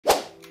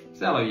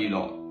Hello you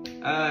lot.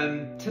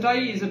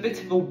 Today is a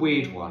bit of a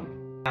weird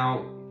one.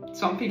 Now,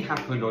 something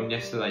happened on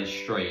yesterday's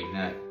stream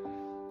that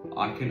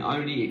I can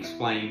only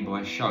explain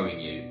by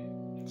showing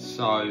you.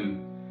 So,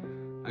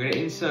 I'm going to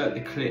insert the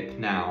clip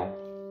now.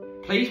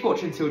 Please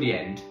watch until the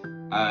end.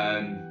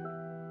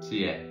 So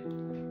yeah,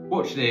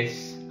 watch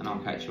this and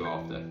I'll catch you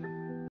after.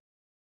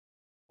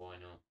 Why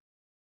not?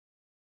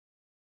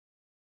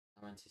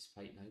 I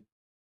anticipate no.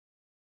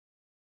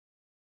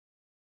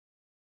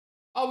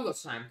 Oh, we got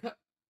Sam.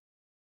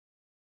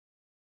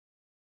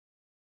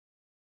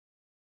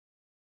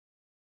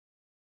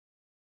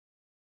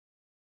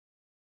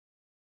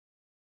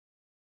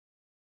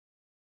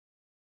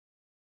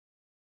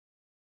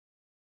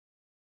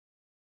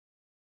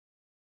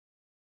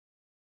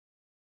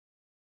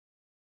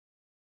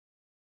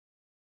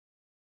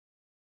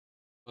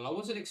 Well, I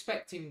wasn't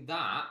expecting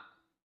that.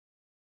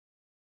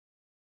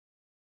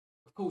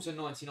 Of course, a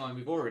 99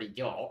 we've already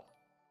got.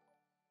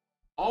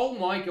 Oh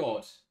my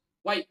god.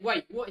 Wait,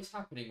 what is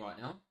happening right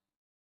now?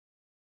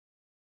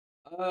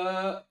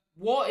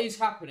 What is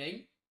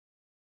happening?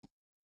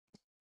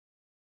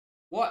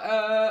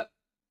 What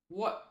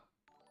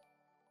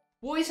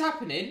is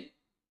happening?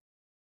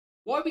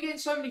 Why are we getting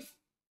so many...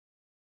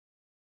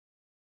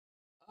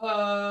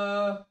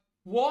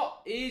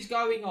 what is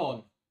going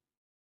on?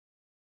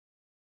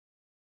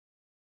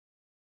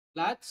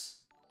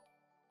 Lads?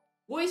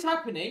 What is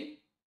happening?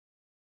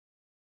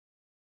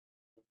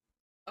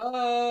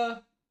 I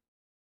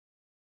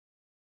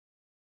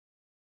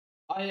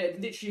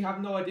literally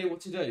have no idea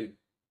what to do.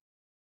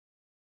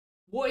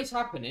 What is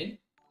happening?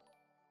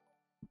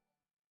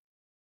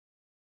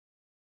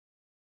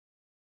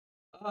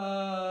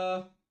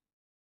 I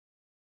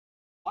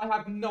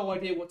have no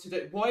idea what to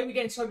do. Why are we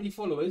getting so many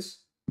followers?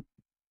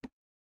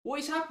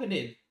 What is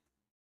happening?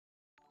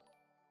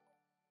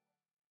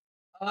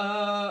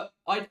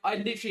 I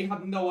literally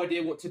have no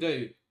idea what to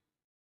do.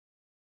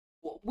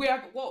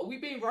 What? We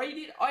being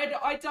raided?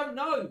 I don't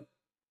know.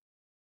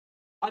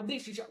 I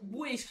literally,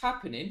 what is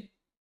happening?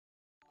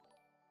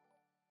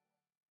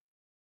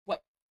 Wait,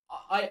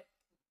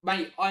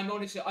 mate, I'm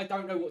honestly, I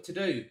don't know what to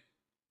do.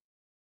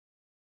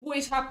 What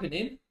is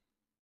happening?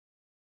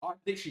 I'm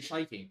literally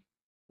shaking.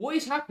 What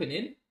is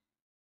happening?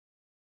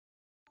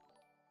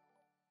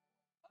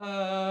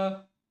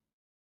 Well...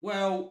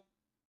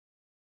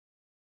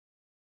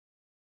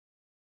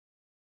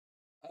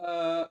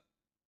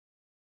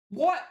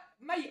 what?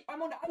 Mate,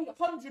 I'm on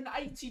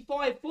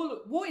 885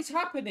 followers. What is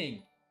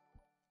happening?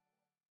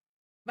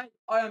 Mate,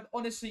 I am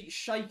honestly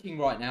shaking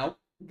right now.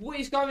 What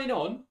is going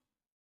on?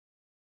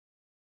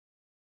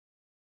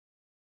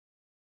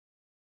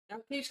 Now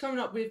it keeps coming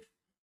up with...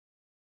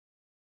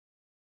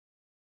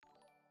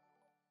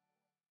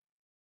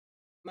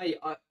 Mate,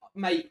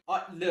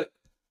 look.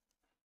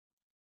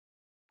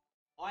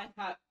 I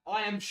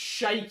am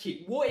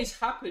shaking. What is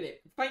happening?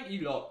 Thank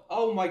you lot.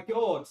 Oh my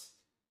god.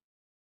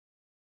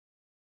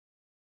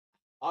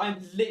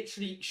 I'm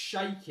literally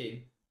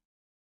shaking.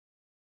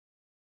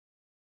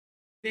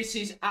 This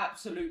is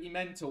absolutely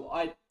mental.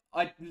 I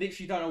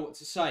literally don't know what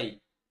to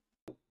say.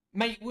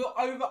 Mate, we're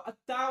over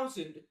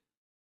 1,000.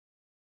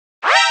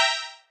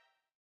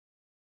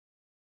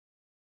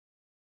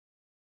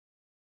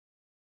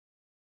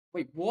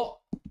 Wait, what?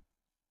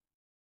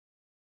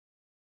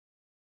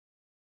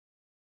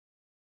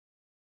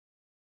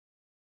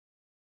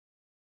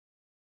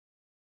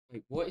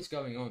 Wait, what is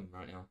going on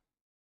right now?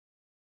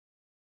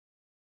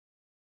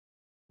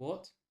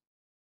 What?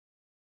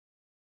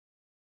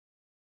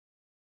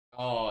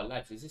 Oh,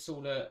 lads, is this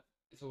all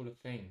it's all a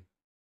thing?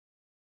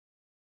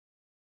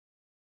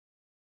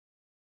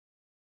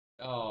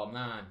 Oh,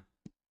 man.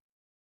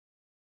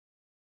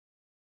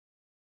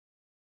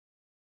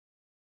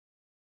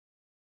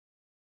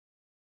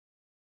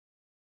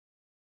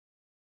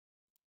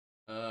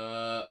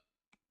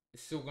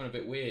 It's still gone a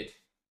bit weird.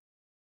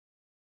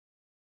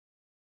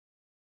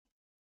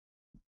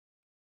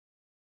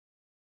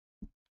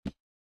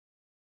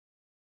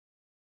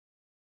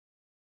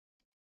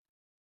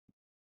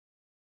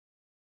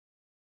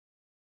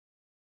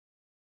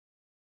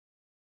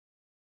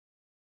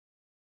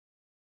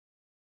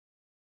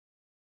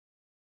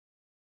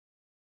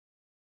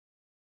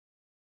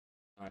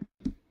 Right.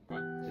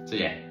 So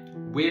yeah,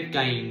 we've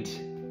gained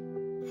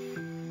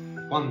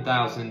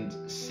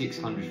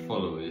 1,600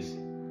 followers.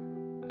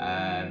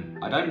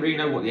 I don't really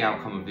know what the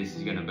outcome of this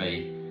is going to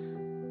be,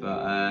 but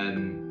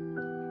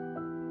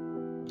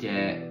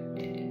yeah,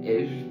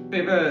 it's a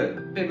bit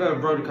of a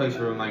roller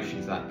coaster of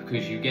emotions, that,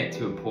 because you get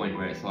to a point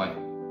where it's like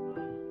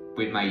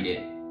we've made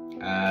it,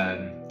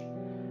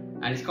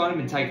 and it's kind of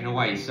been taken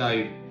away.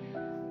 So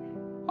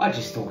I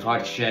just thought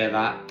I'd share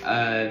that.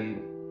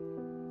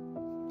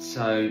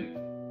 So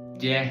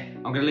yeah,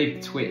 I'm going to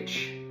leave the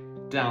Twitch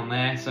down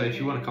there, so if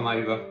you want to come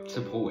over,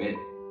 support it,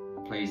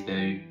 please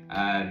do.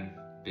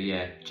 But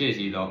yeah, cheers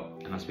you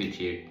lot, and I'll speak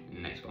to you in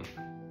the next one.